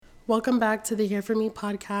Welcome back to the Here For Me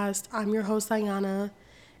podcast. I'm your host, Ayana,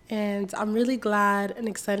 and I'm really glad and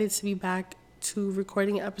excited to be back to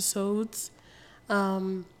recording episodes.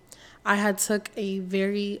 Um, I had took a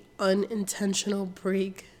very unintentional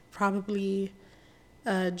break, probably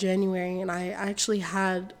January, and I actually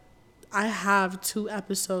I have 2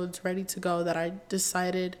 episodes ready to go that I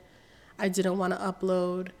decided I didn't want to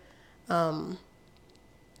upload,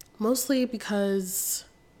 mostly because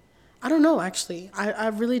I don't know, actually. I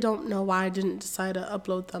really don't know why I didn't decide to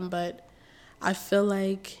upload them, but I feel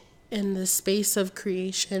like in the space of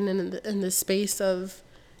creation and in the space of,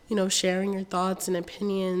 sharing your thoughts and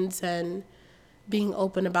opinions and being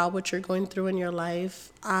open about what you're going through in your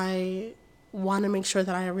life, I want to make sure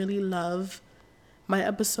that I really love my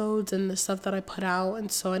episodes and the stuff that I put out.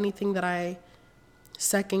 And so anything that I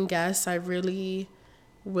second guess, I really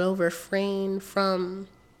will refrain from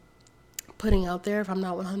putting out there if I'm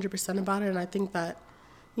not 100% about it. And I think that,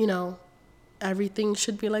 you know, everything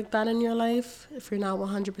should be like that in your life. If you're not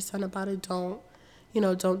 100% about it, don't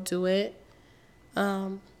do it.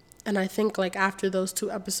 And I think like after those 2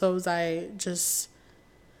 episodes, I just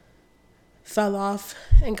fell off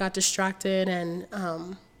and got distracted, and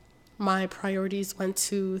my priorities went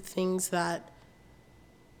to things that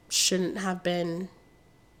shouldn't have been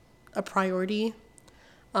a priority.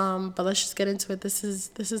 But let's just get into it. This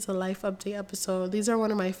is a life update episode. These are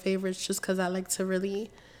one of my favorites just because I like to really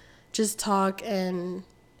just talk, and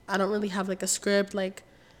I don't really have like a script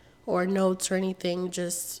or notes or anything,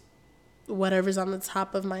 just whatever's on the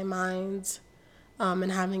top of my mind,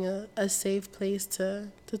 and having a safe place to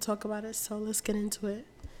talk about it. So let's get into it.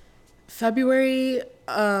 February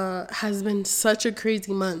has been such a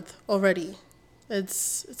crazy month already.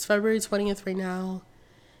 It's February 20th right now,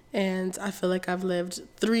 and I feel like I've lived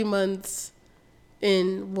 3 months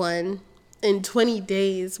in 20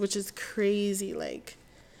 days, which is crazy.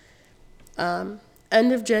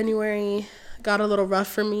 End of January got a little rough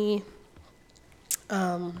for me.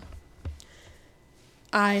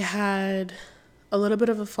 I had a little bit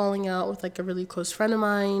of a falling out with like a really close friend of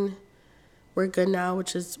mine. We're good now,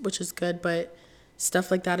 which is good, but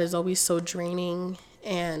stuff like that is always so draining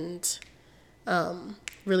and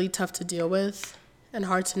really tough to deal with and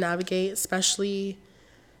hard to navigate, especially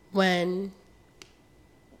when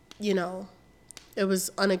it was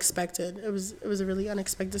unexpected. It was a really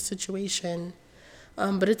unexpected situation,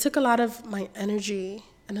 but it took a lot of my energy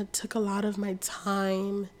and it took a lot of my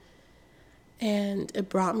time, and it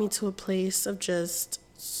brought me to a place of just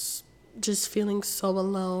feeling so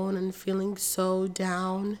alone and feeling so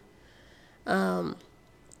down, that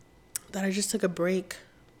I just took a break,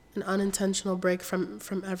 an unintentional break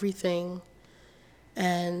from everything.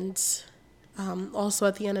 And also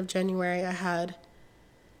at the end of January, I had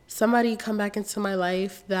somebody come back into my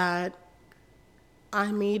life that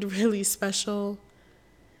I made really special.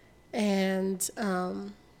 And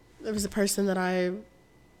it was a person that I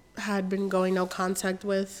had been going no contact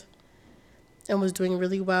with and was doing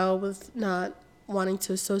really well with not wanting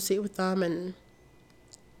to associate with them and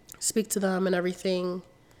speak to them and everything.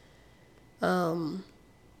 And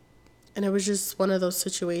it was just one of those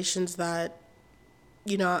situations that,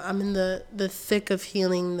 I'm in the thick of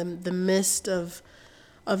healing, the midst of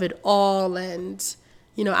it all. And,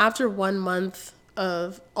 after 1 month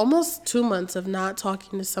of almost 2 months of not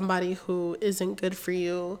talking to somebody who isn't good for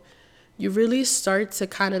you, you really start to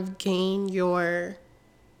kind of gain your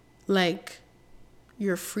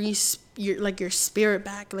your spirit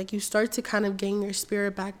back. Like you start to kind of gain your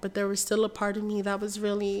spirit back, but there was still a part of me that was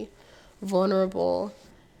really vulnerable.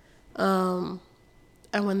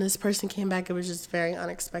 And when this person came back, it was just very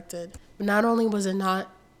unexpected. Not only was it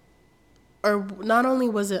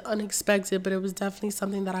unexpected, but it was definitely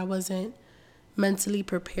something that I wasn't mentally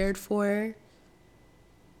prepared for.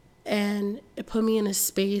 And it put me in a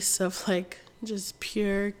space of just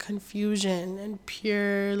pure confusion and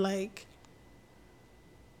pure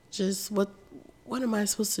just what am I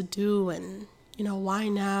supposed to do, and why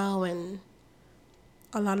now, and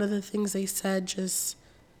a lot of the things they said just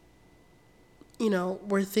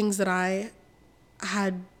were things that I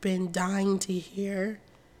had been dying to hear.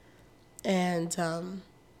 And an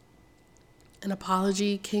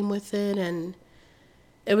apology came with it, and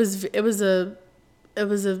it was a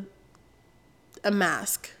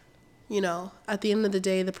mask. At the end of the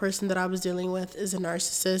day, the person that I was dealing with is a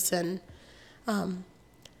narcissist, and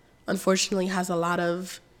unfortunately has a lot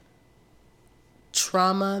of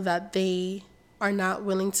trauma that they are not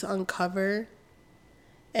willing to uncover.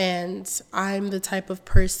 And I'm the type of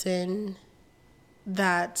person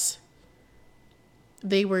that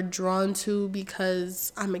they were drawn to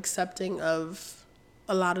because I'm accepting of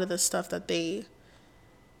a lot of the stuff that they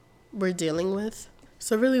we're dealing with.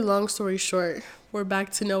 So really long story short, we're back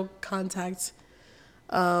to no contact,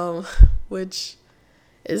 um, which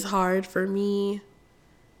is hard for me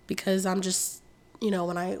because I'm just,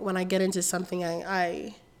 when I get into something,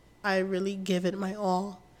 I really give it my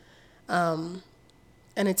all. And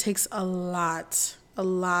it takes a lot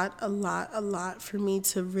for me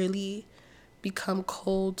to really become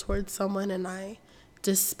cold towards someone. And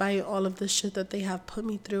despite all of the shit that they have put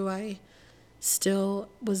me through, I still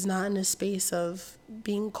was not in a space of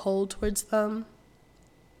being cold towards them.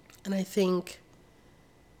 And I think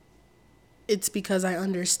it's because I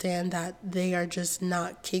understand that they are just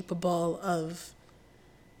not capable of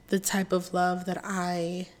the type of love that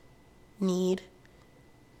I need.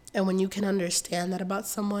 And when you can understand that about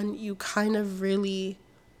someone, you kind of really,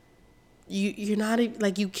 you're not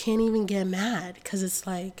like, you can't even get mad because it's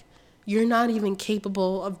like you're not even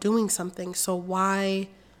capable of doing something. So why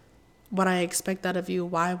would I expect that of you?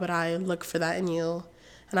 Why would I look for that in you?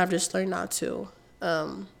 And I've just learned not to.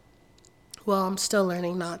 Well, I'm still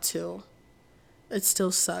learning not to. It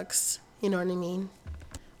still sucks. You know what I mean?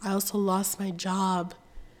 I also lost my job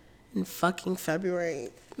in fucking February,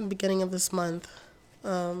 beginning of this month.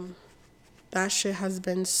 That shit has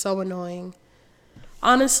been so annoying.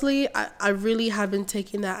 Honestly, I really have been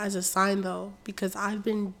taking that as a sign though, because I've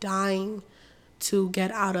been dying to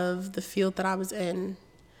get out of the field that I was in.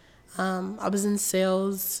 I was in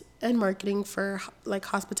sales and marketing for like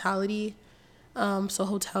hospitality, so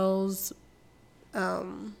hotels,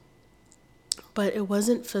 but it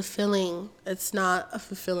wasn't fulfilling. It's not a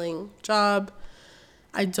fulfilling job.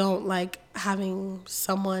 I don't like having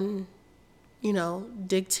someone,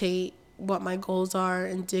 dictate what my goals are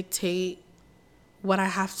and dictate what I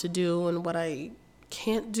have to do and what I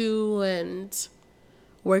can't do, and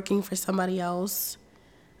working for somebody else.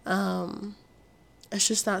 It's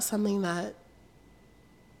just not something that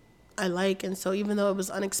I like. And so even though it was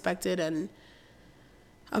unexpected and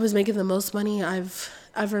I was making the most money I've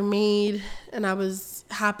ever made and I was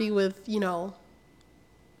happy with,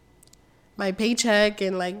 my paycheck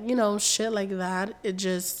and like, shit like that,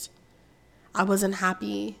 I wasn't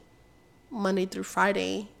happy Monday through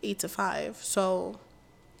Friday, 8 to 5. So,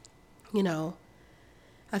 you know,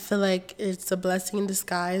 I feel like it's a blessing in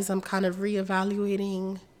disguise. I'm kind of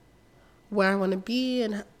reevaluating where I want to be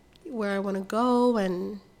and where I want to go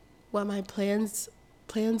and what my plans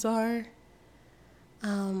are.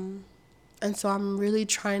 And so I'm really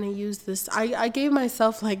trying to use this. I gave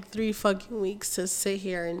myself like 3 fucking weeks to sit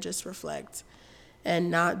here and just reflect and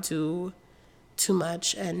not do too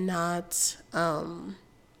much and not,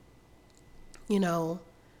 you know,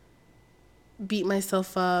 beat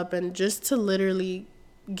myself up, and just to literally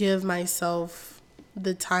give myself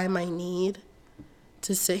the time I need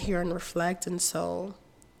to sit here and reflect. And so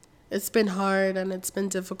it's been hard and it's been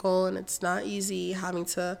difficult and it's not easy having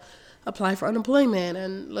to apply for unemployment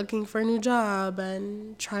and looking for a new job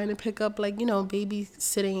and trying to pick up like,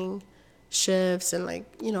 babysitting shifts and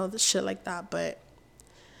like, the shit like that. But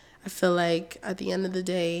I feel like at the end of the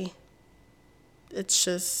day, it's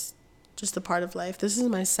just a part of life. This is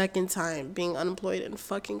my second time being unemployed in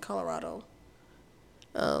fucking Colorado.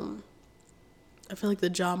 I feel like the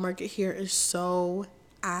job market here is so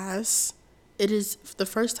ass. It is the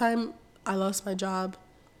first time I lost my job.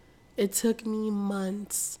 It took me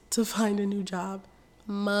months to find a new job.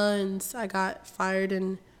 Months. I got fired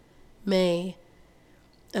in May,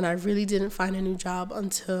 and I really didn't find a new job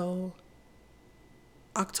until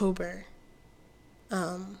October.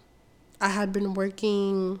 I had been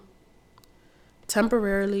working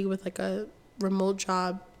temporarily with like a remote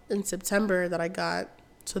job in September that I got.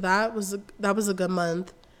 So that was a good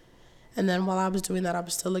month. And then while I was doing that, I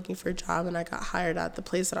was still looking for a job, and I got hired at the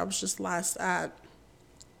place that I was just last at.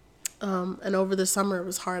 And over the summer, it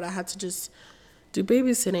was hard. I had to just do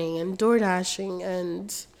babysitting and door dashing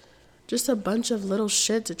and just a bunch of little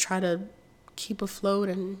shit to try to keep afloat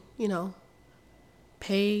and,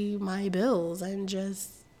 pay my bills and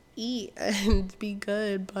just eat and be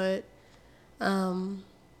good. But I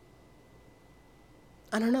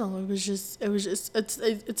don't know.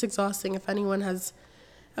 It's exhausting. If anyone has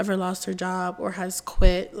ever lost their job or has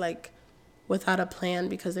quit, like, without a plan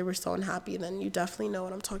because they were so unhappy, then you definitely know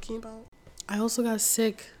what I'm talking about. I also got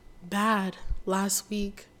sick bad last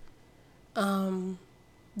week.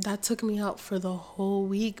 That took me out for the whole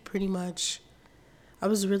week pretty much. I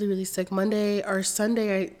was really, really sick. Sunday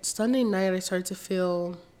night I started to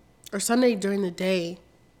feel, or Sunday during the day,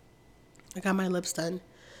 I got my lips done.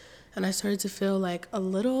 And I started to feel like a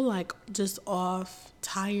little like just off,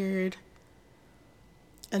 tired.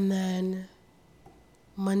 And then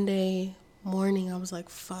Monday morning I was like,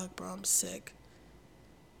 fuck, bro, I'm sick.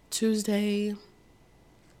 Tuesday,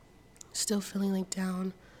 still feeling like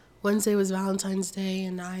down. Wednesday was Valentine's Day,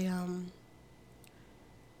 and I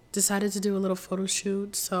decided to do a little photo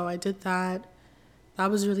shoot, so I did that.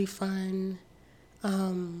 That was really fun.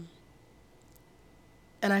 And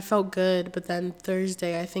I felt good, but then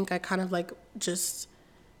Thursday, I think I kind of like just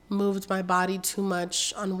moved my body too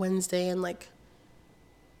much on Wednesday and like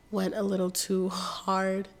went a little too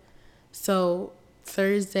hard. So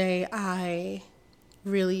Thursday, I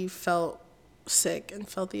really felt sick and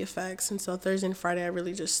felt the effects. And so Thursday and Friday, I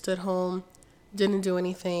really just stood home, didn't do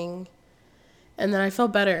anything. And then I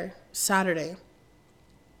felt better Saturday.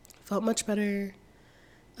 Felt much better.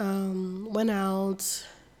 Went out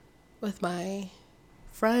with my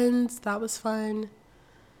friends. That was fun.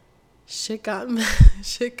 Shit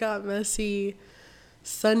got messy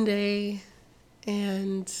Sunday,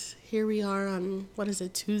 and here we are on, what is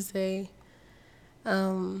it, Tuesday.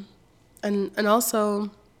 And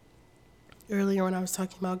also earlier when I was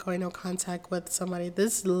talking about going no contact with somebody,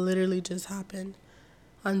 this literally just happened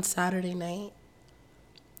on Saturday night,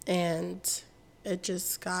 and it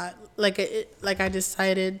just got like I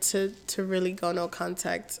decided to really go no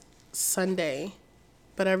contact Sunday,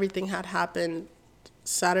 but everything had happened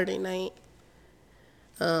Saturday night.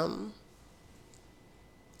 And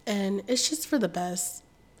it's just for the best.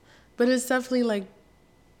 But it's definitely like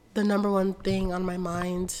the number one thing on my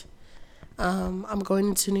mind. I'm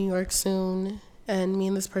going to New York soon, and me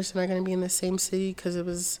and this person are going to be in the same city because it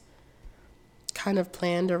was kind of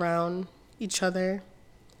planned around each other.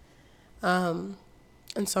 And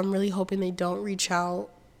so I'm really hoping they don't reach out.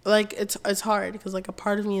 Like, it's hard because like a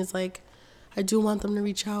part of me is like, I do want them to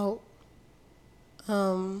reach out,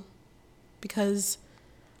 because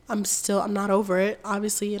I'm not over it.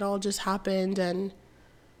 Obviously, it all just happened, and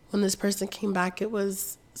when this person came back, it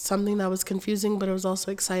was something that was confusing, but it was also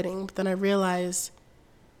exciting. But then I realized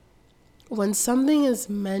when something is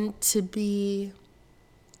meant to be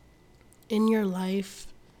in your life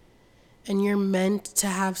and you're meant to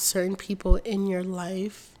have certain people in your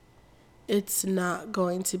life, it's not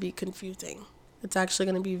going to be confusing. It's actually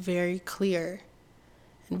going to be very clear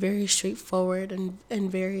and very straightforward and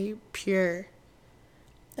very pure.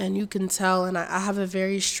 And you can tell, and I have a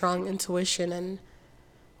very strong intuition. And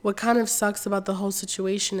what kind of sucks about the whole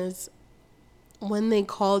situation is when they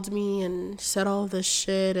called me and said all this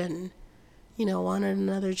shit and, wanted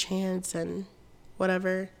another chance and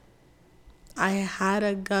whatever, I had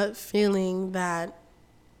a gut feeling that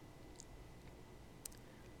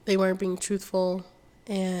they weren't being truthful.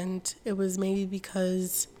 And it was maybe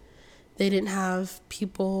because they didn't have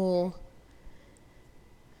people,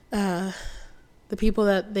 the people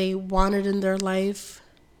that they wanted in their life,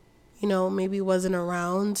 maybe wasn't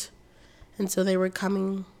around. And so they were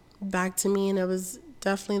coming back to me, and it was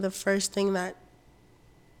definitely the first thing that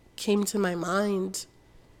came to my mind.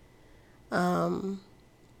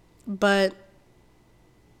 But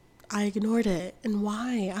I ignored it. And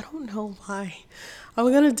why? I don't know why.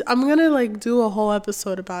 I'm gonna like do a whole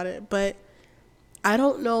episode about it, but I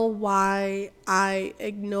don't know why I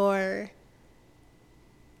ignore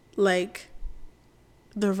like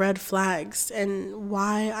the red flags and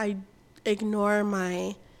why I ignore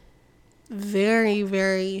my very,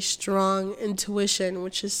 very strong intuition,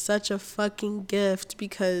 which is such a fucking gift,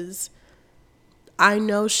 because I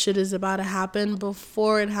know shit is about to happen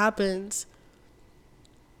before it happens.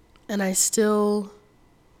 And I still,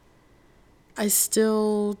 I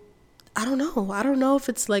don't know. I don't know if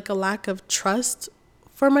it's like a lack of trust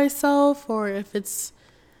for myself, or if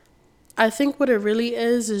I think what it really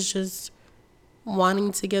is just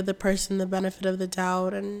wanting to give the person the benefit of the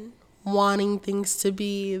doubt and wanting things to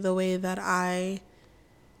be the way that I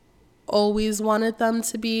always wanted them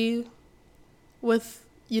to be with,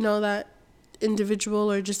 that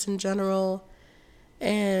individual or just in general.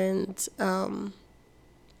 And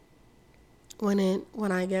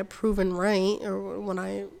when I get proven right, or when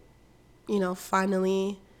I,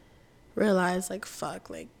 finally realize like, fuck,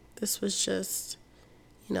 like this was just,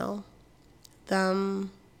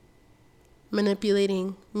 them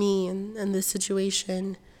manipulating me and this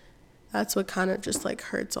situation, that's what kind of just like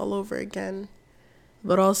hurts all over again.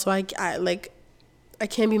 But also I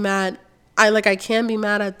can't be mad. I can be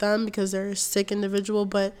mad at them because they're a sick individual,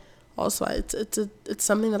 but also it's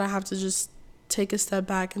something that I have to just take a step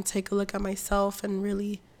back and take a look at myself and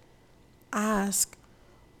really ask,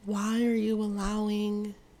 why are you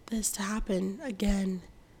allowing this to happen again?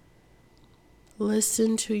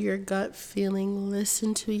 Listen to your gut feeling.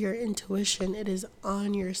 Listen to your intuition. It is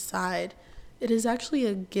on your side. It is actually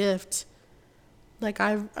a gift. Like,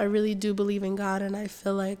 I really do believe in God, and I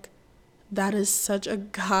feel like that is such a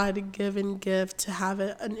God-given gift to have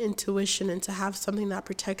an intuition and to have something that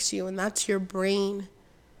protects you, and that's your brain,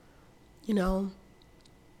 you know.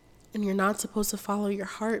 And you're not supposed to follow your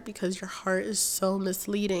heart because your heart is so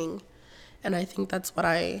misleading. And I think that's what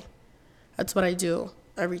I do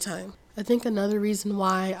every time. I think another reason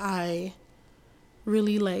why I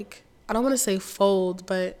really I don't want to say fold,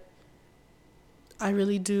 but I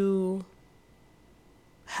really do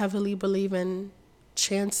heavily believe in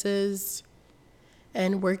chances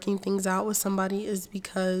and working things out with somebody is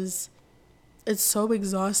because it's so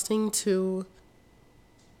exhausting to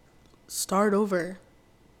start over.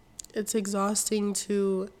 It's exhausting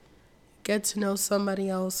to get to know somebody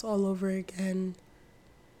else all over again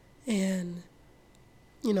and,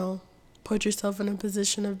 you know, put yourself in a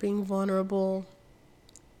position of being vulnerable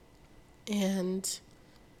and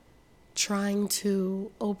trying to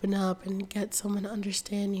open up and get someone to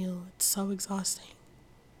understand you. It's so exhausting.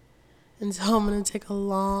 And so I'm going to take a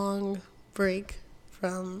long break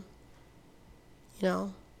from,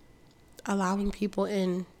 allowing people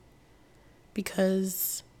in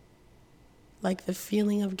because, the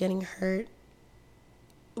feeling of getting hurt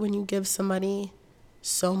when you give somebody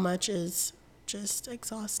so much is just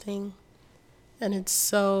exhausting. And it's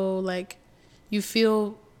so, you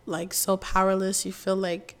feel, so powerless. You feel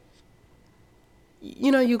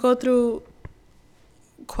you go through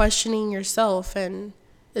questioning yourself and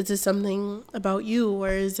is it something about you or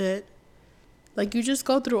is it you just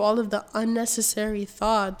go through all of the unnecessary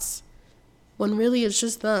thoughts when really it's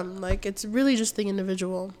just them. It's really just the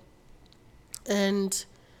individual. And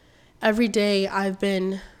every day I've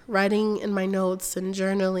been writing in my notes and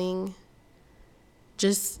journaling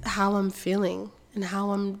just how I'm feeling and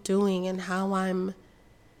how I'm doing and how I'm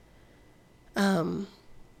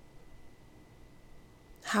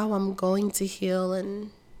going to heal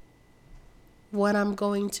and what I'm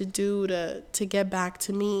going to do to get back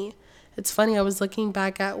to me. It's funny, I was looking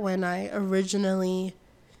back at when I originally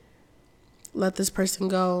let this person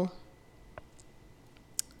go.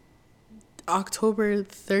 October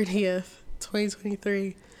 30th,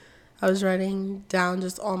 2023. I was writing down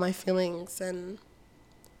just all my feelings, and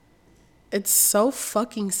it's so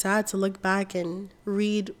fucking sad to look back and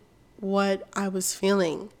read what I was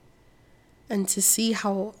feeling and to see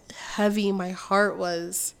how heavy my heart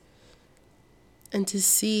was and to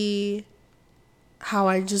see how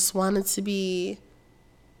I just wanted to be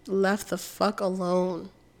left the fuck alone.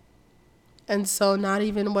 And so not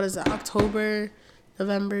even, October,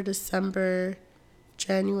 November, December,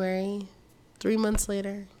 January, 3 months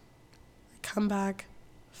later, I come back,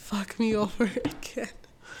 fuck me over again.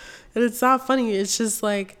 And it's not funny. It's just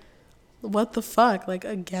what the fuck?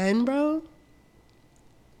 Again, bro?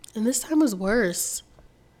 And this time was worse.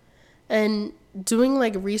 And doing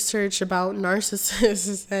research about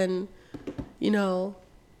narcissists and,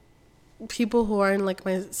 people who are in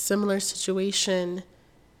my similar situation,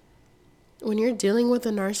 when you're dealing with a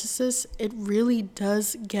narcissist, it really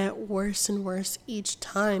does get worse and worse each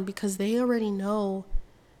time because they already know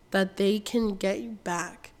that they can get you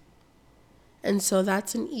back. And so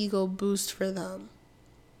that's an ego boost for them.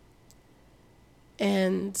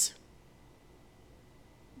 And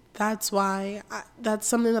that's why that's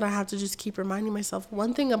something that I have to just keep reminding myself.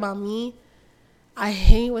 One thing about me, I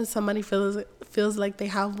hate when somebody feels like they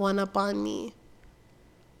have one up on me.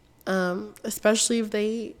 Especially if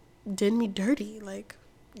they did me dirty.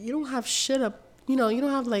 You don't have shit up, you don't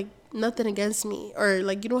have nothing against me or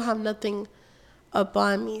you don't have nothing up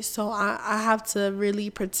on me. So I have to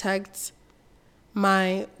really protect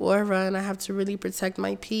my aura and I have to really protect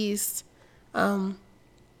my peace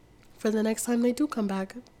for the next time they do come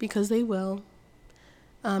back, because they will,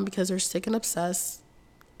 because they're sick and obsessed.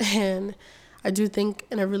 And I do think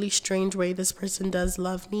in a really strange way this person does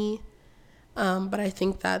love me, but I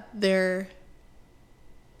think that their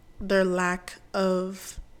lack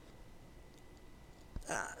of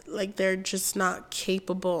they're just not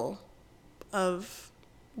capable of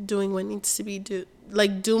doing what needs to be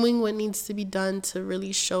doing what needs to be done to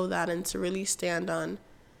really show that and to really stand on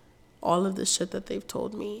all of the shit that they've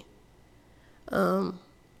told me. And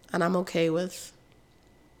I'm okay with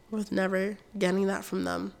never getting that from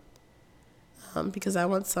them, because I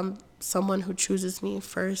want someone who chooses me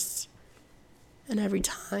first and every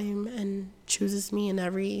time and chooses me in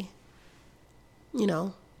every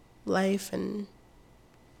life and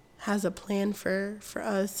has a plan for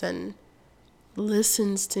us and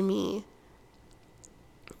listens to me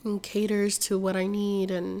and caters to what I need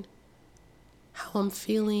and how I'm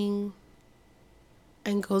feeling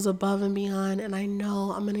and goes above and beyond. And I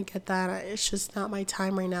know I'm going to get that. It's just not my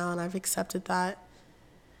time right now, and I've accepted that.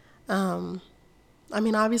 I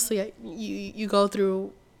mean, obviously, you go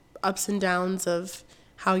through ups and downs of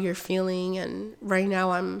how you're feeling, and right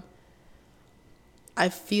now I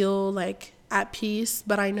feel like at peace,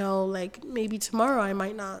 but I know like maybe tomorrow I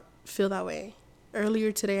might not feel that way.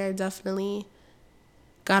 Earlier today, I definitely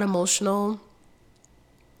got emotional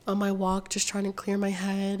on my walk, just trying to clear my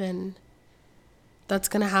head, and that's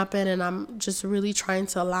gonna happen. And I'm just really trying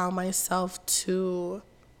to allow myself to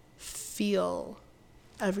feel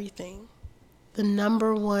everything. The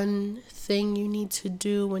number one thing you need to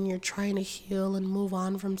do when you're trying to heal and move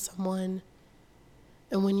on from someone,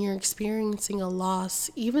 and when you're experiencing a loss,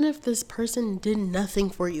 even if this person did nothing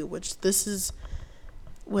for you, which this is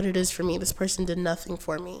what it is for me, this person did nothing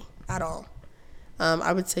for me at all.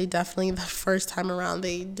 I would say definitely the first time around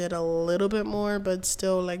they did a little bit more, but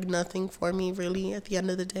still like nothing for me really at the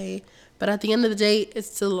end of the day. But at the end of the day,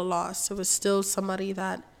 it's still a loss. It was still somebody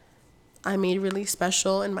that I made really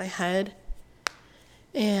special in my head.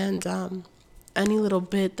 And any little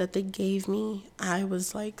bit that they gave me, I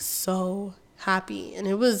was like so happy. And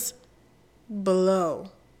it was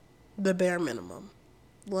below the bare minimum.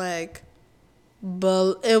 Like,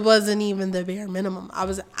 but it wasn't even the bare minimum. I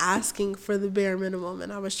was asking for the bare minimum,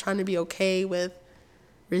 and I was trying to be okay with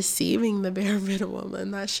receiving the bare minimum.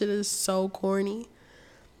 And that shit is so corny.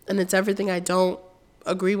 And it's everything I don't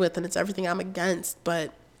agree with, and it's everything I'm against.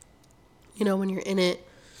 But, you know, when you're in it,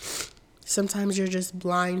 sometimes you're just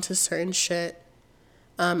blind to certain shit.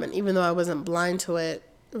 And even though I wasn't blind to it,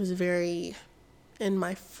 it was very in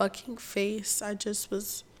my fucking face. I just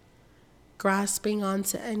was grasping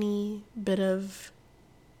onto any bit of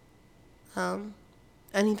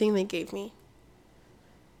anything they gave me.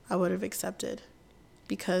 I would have accepted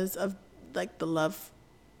because of like the love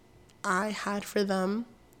I had for them,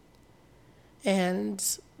 and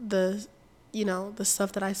the the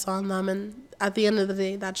stuff that I saw in them. And at the end of the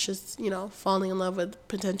day, that's just falling in love with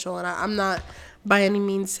potential. And I'm not by any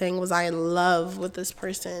means saying was I in love with this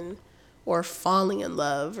person or falling in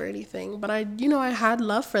love or anything, but I had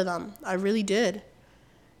love for them. I really did,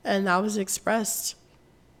 and that was expressed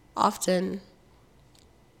often.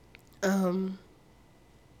 And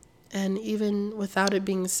even without it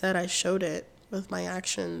being said, I showed it with my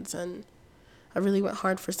actions, and I really went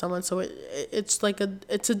hard for someone. So it's like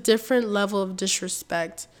it's a different level of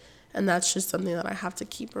disrespect, and that's just something that I have to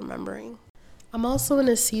keep remembering. I'm also in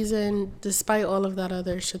a season, despite all of that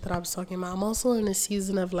other shit that I was talking about, I'm also in a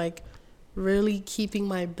season of like really keeping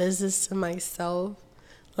my business to myself.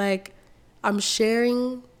 Like, I'm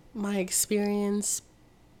sharing my experience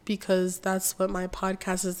because that's what my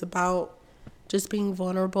podcast is about, just being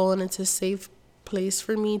vulnerable, and it's a safe place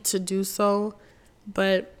for me to do so.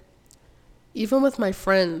 But even with my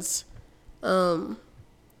friends,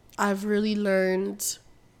 I've really learned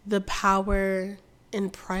the power in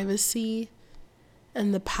privacy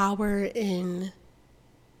and the power in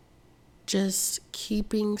just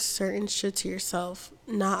keeping certain shit to yourself,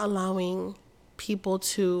 not allowing people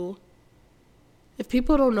to, if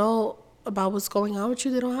people don't know about what's going on with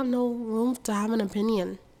you, they don't have no room to have an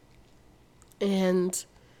opinion. And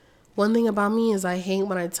one thing about me is I hate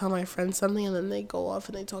when I tell my friends something and then they go off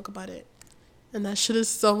and they talk about it. And that shit is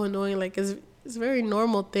so annoying. Like, it's a very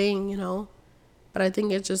normal thing, But I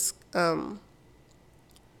think it just,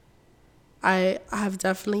 I have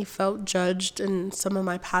definitely felt judged in some of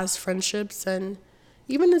my past friendships and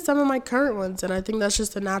even in some of my current ones. And I think that's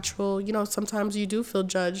just a natural, sometimes you do feel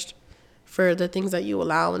judged for the things that you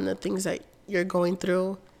allow and the things that you're going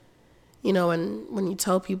through. And when you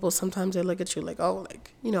tell people, sometimes they look at you like, oh,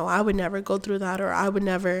 like, I would never go through that, or I would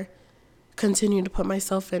never continue to put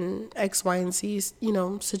myself in X, Y, and Z,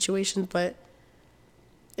 situations. But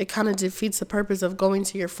it kind of defeats the purpose of going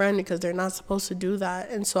to your friend because they're not supposed to do that.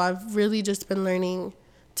 And so I've really just been learning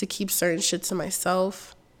to keep certain shit to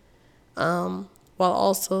myself, while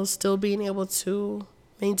also still being able to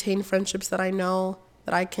maintain friendships that I know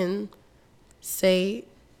that I can say,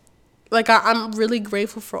 like, I'm really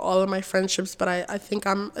grateful for all of my friendships, but I think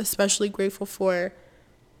I'm especially grateful for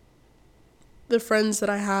the friends that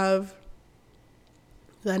I have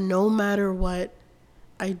that no matter what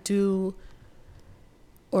I do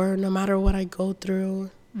or no matter what I go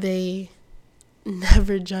through, they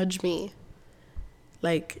never judge me.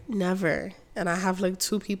 Like, never. And I have like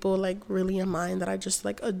two people like really in mind that I just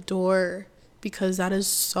like adore, because that is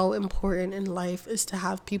so important in life, is to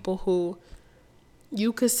have people who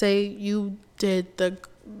you could say you did the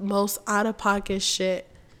most out of pocket shit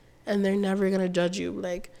and they're never gonna judge you.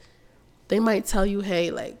 Like, they might tell you, hey,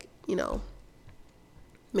 like,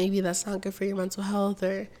 maybe that's not good for your mental health,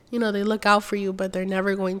 or they look out for you, but they're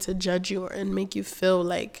never going to judge you and make you feel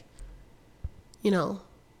like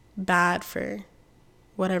bad for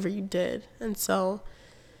whatever you did. And so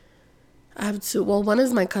I have two. Well, one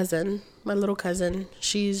is my cousin, my little cousin.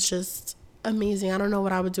 She's just amazing. I don't know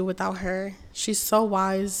what I would do without her. She's so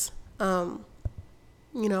wise, you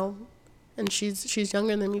know, and she's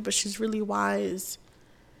younger than me, but she's really wise.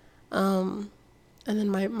 And then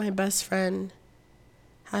my best friend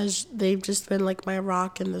they've just been like my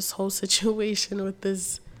rock in this whole situation with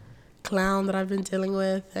this clown that I've been dealing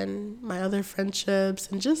with, and my other friendships,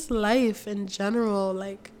 and just life in general.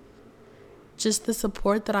 Like, just the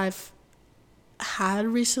support that I've had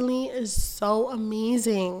recently is so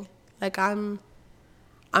amazing. Like, I'm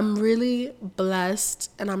really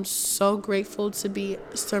blessed, and I'm so grateful to be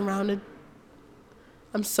surrounded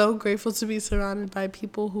by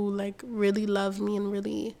people who like really love me and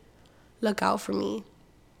really look out for me.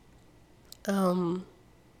 Um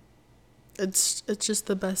it's just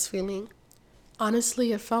the best feeling.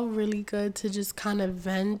 Honestly, it felt really good to just kind of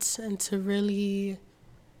vent and to really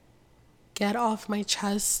get off my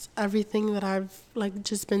chest everything that I've like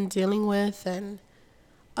just been dealing with, and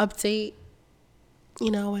update,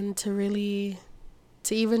 and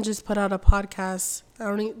to even just put out a podcast.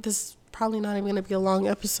 This is probably not even going to be a long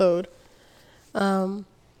episode. Um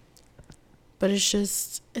but it's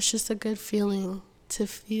just a good feeling to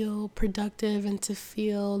feel productive and to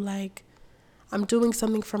feel like I'm doing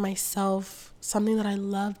something for myself, something that I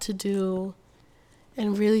love to do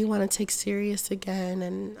and really want to take serious again.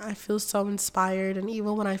 And I feel so inspired. And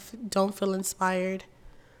even when I don't feel inspired,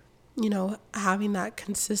 having that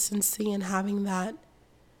consistency and having that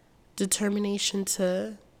determination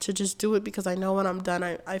to just do it, because I know when I'm done,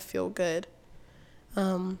 I feel good.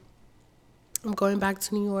 I'm going back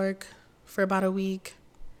to New York for about a week.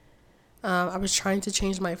 I was trying to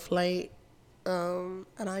change my flight, and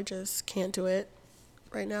I just can't do it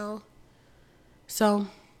right now. So,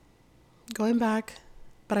 going back,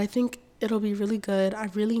 but I think it'll be really good. I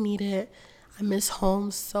really need it. I miss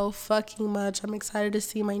home so fucking much. I'm excited to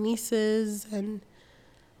see my nieces, and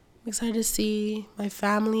I'm excited to see my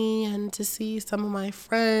family and to see some of my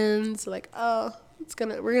friends. Like, oh,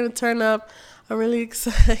 we're gonna turn up. I'm really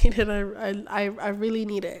excited. I really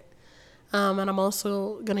need it. And I'm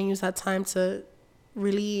also gonna use that time to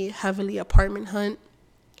really heavily apartment hunt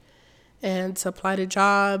and to apply to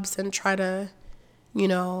jobs and try to, you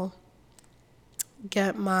know,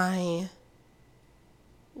 get my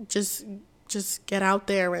just get out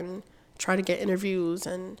there and try to get interviews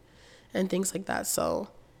and things like that. So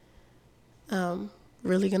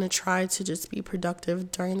really gonna try to just be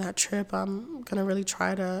productive during that trip. I'm gonna really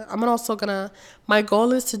try to my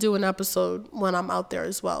goal is to do an episode when I'm out there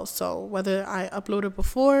as well. So whether I upload it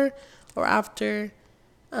before or after,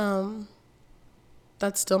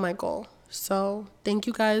 that's still my goal. So thank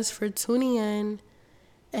you guys for tuning in.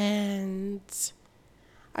 And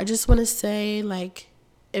I just want to say, like,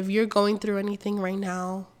 if you're going through anything right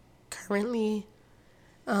now, currently,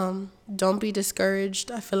 don't be discouraged.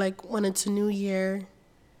 I feel like when it's a new year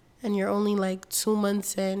and you're only like 2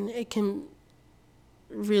 months in, it can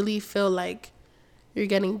really feel like you're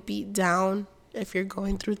getting beat down if you're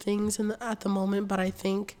going through things at the moment. But I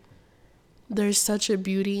think there's such a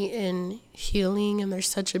beauty in healing, and there's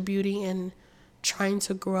such a beauty in trying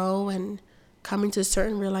to grow and coming to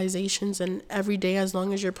certain realizations. And every day, as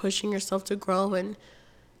long as you're pushing yourself to grow and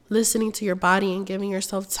listening to your body and giving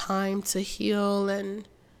yourself time to heal and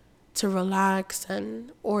to relax,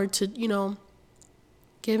 and or to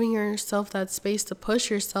giving yourself that space to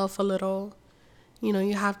push yourself a little,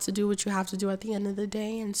 you have to do what you have to do at the end of the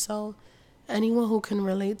day. And so anyone who can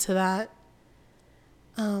relate to that,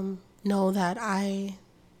 know that I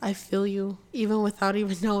feel you, even without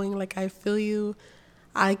even knowing. Like, I feel you.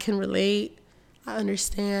 I can relate. I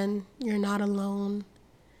understand. You're not alone.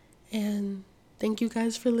 And thank you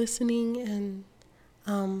guys for listening. And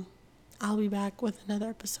I'll be back with another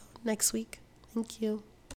episode next week. Thank you.